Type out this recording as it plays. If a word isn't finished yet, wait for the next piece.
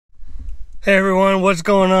Hey everyone, what's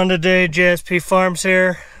going on today? JSP Farms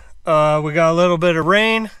here. We got a little bit of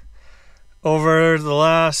rain over the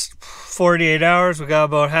last 48 hours. We got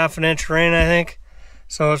about half an inch of rain, I think.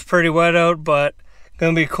 So it's pretty wet out, but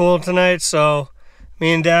gonna be cool tonight. So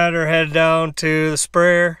me and Dad are headed down to the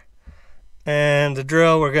sprayer and the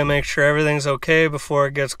drill. We're gonna make sure everything's okay before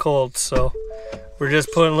it gets cold. So we're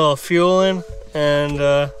just putting a little fuel in and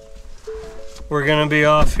we're gonna be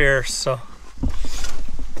off here. So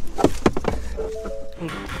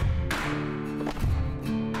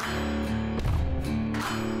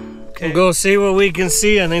we'll go see what we can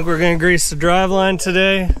see. I think we're gonna grease the driveline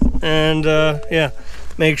today and yeah,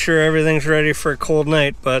 make sure everything's ready for a cold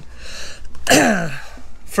night. But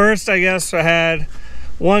first, I guess I had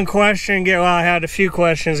one question I had a few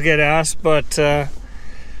questions get asked, but I'm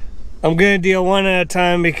gonna deal one at a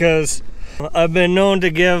time because I've been known to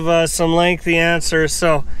give some lengthy answers.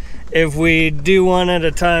 So if we do one at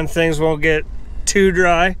a time, things won't get too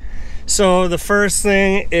dry. So the first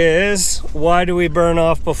thing is, why do we burn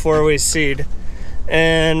off before we seed?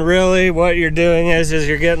 And really what you're doing is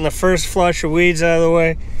you're getting the first flush of weeds out of the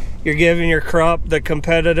way. You're giving your crop the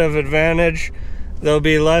competitive advantage. There'll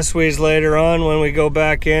be less weeds later on when we go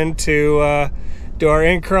back in to do our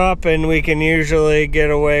in crop, and we can usually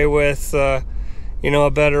get away with you know,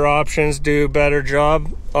 better options, do a better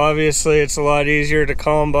job. Obviously it's a lot easier to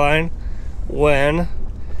combine when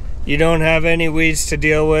you don't have any weeds to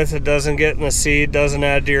deal with. It doesn't get in the seed, doesn't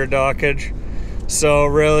add to your dockage. So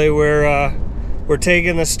really we're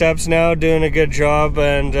taking the steps now, doing a good job,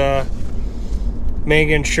 and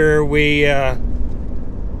making sure we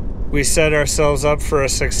set ourselves up for a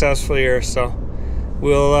successful year. So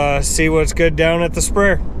we'll see what's good down at the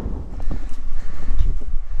sprayer.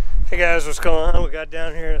 Hey guys, what's going on? We got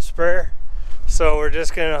down here in a sprayer, so we're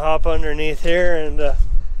just gonna hop underneath here and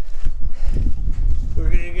we're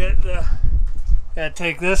gonna gotta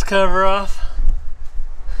take this cover off.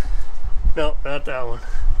 No, not that one.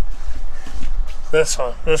 This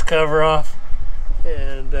one, this cover off,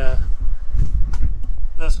 and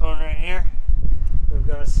this one right here. We've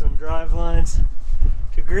got some drive lines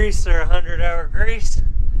to grease. They're 100-hour grease.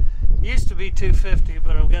 Used to be 250,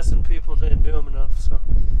 but I'm guessing people didn't do them enough. So,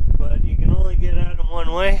 but you can only get at them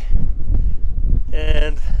one way,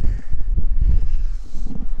 and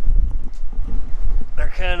they're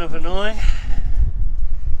kind of annoying.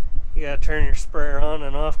 You gotta turn your sprayer on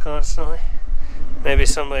and off constantly. Maybe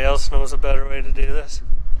somebody else knows a better way to do this,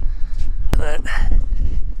 but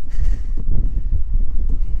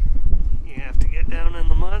you have to get down in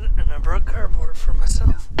the mud, and I brought cardboard for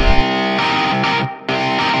myself.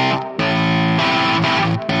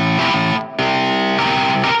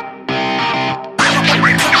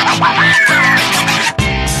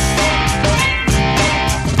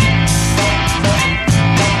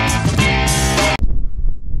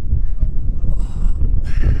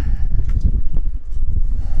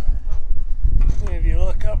 If you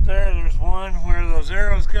look up there, there's one where those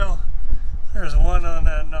arrows go. There's one on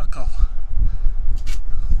that knuckle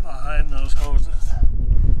behind those hoses.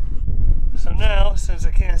 So now, since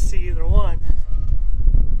I can't see either one,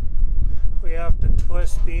 we have to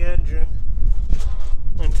twist the engine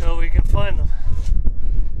until we can find them.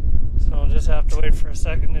 So I'll just have to wait for a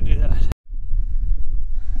second to do that.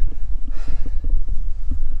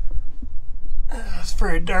 It's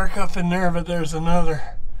very dark up in there, but there's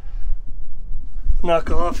another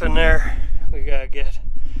knuckle up in there. We gotta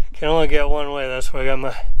can only get one way. That's why I got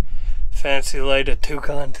my fancy lighted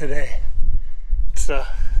toucan today. It's the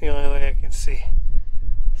only way I can see.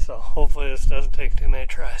 So hopefully this doesn't take too many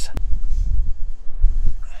tries.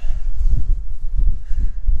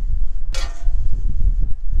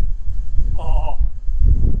 Oh.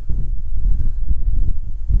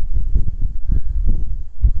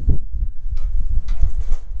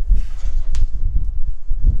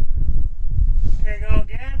 Here you go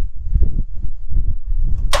again.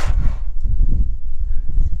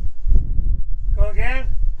 Go again.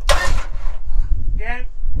 Again.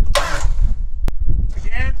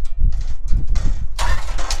 Again.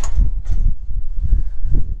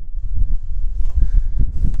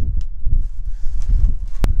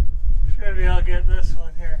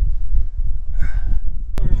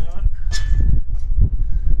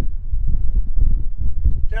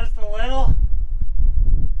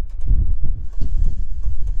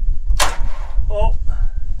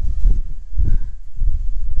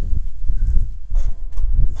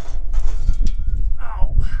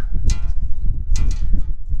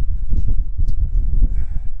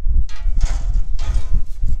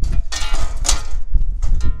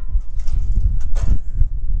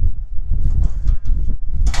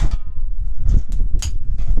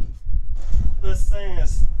 thing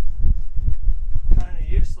is kind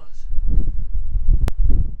of useless.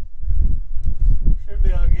 Should be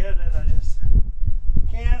able to get it, I just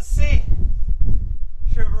can't see.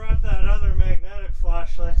 Should have brought that other magnetic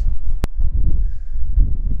flashlight.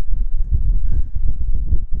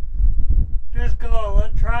 Just go,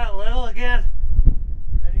 try a little again.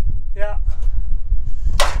 Ready? Yeah.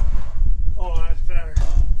 Oh, that's better.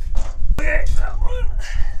 Okay, that one.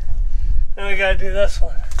 Then we gotta do this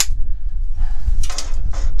one.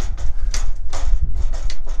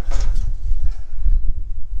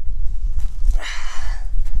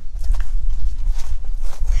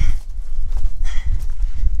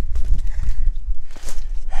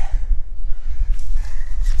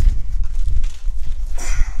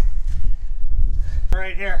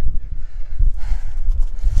 Right here.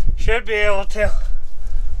 Should be able to.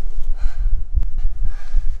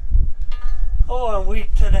 Oh, I'm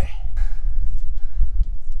weak today.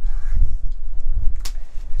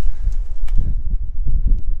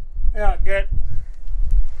 Yeah, good.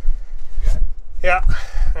 Good? Yeah,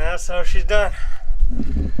 that's how she's done.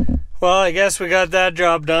 Well, I guess we got that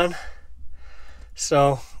job done.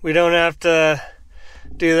 So we don't have to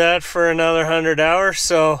do that for another 100 hours.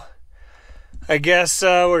 So I guess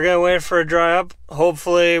we're going to wait for a dry up.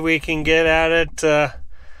 Hopefully we can get at it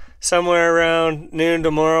somewhere around noon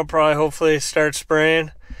tomorrow. Probably hopefully start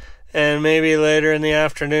spraying. And maybe later in the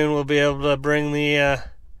afternoon we'll be able to bring the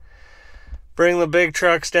big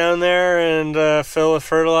trucks down there and fill with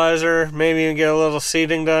fertilizer. Maybe even get a little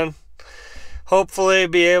seeding done. Hopefully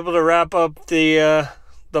be able to wrap up the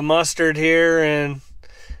mustard here in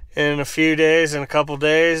a few days, in a couple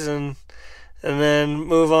days, and then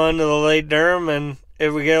move on to the late durum. And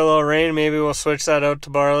if we get a little rain, maybe we'll switch that out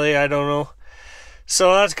to barley. I don't know.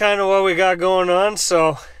 So that's kind of what we got going on.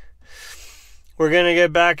 So we're going to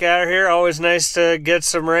get back out of here. Always nice to get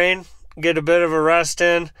some rain, get a bit of a rest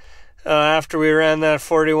in after we ran that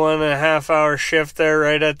 41.5-hour shift there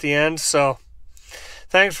right at the end. So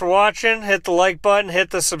thanks for watching. Hit the like button,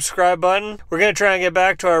 hit the subscribe button. We're going to try and get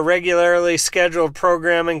back to our regularly scheduled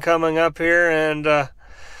programming coming up here, and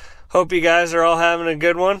hope you guys are all having a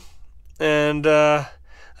good one. And I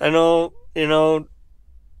know,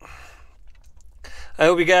 I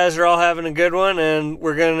hope you guys are all having a good one, and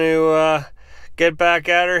we're going to get back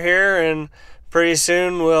at her here, and pretty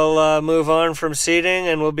soon we'll move on from seeding,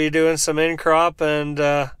 and we'll be doing some in-crop, and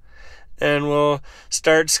we'll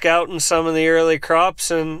start scouting some of the early crops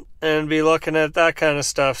and be looking at that kind of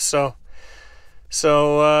stuff. So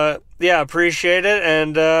yeah, appreciate it,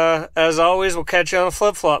 and as always, we'll catch you on the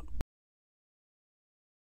flip-flop.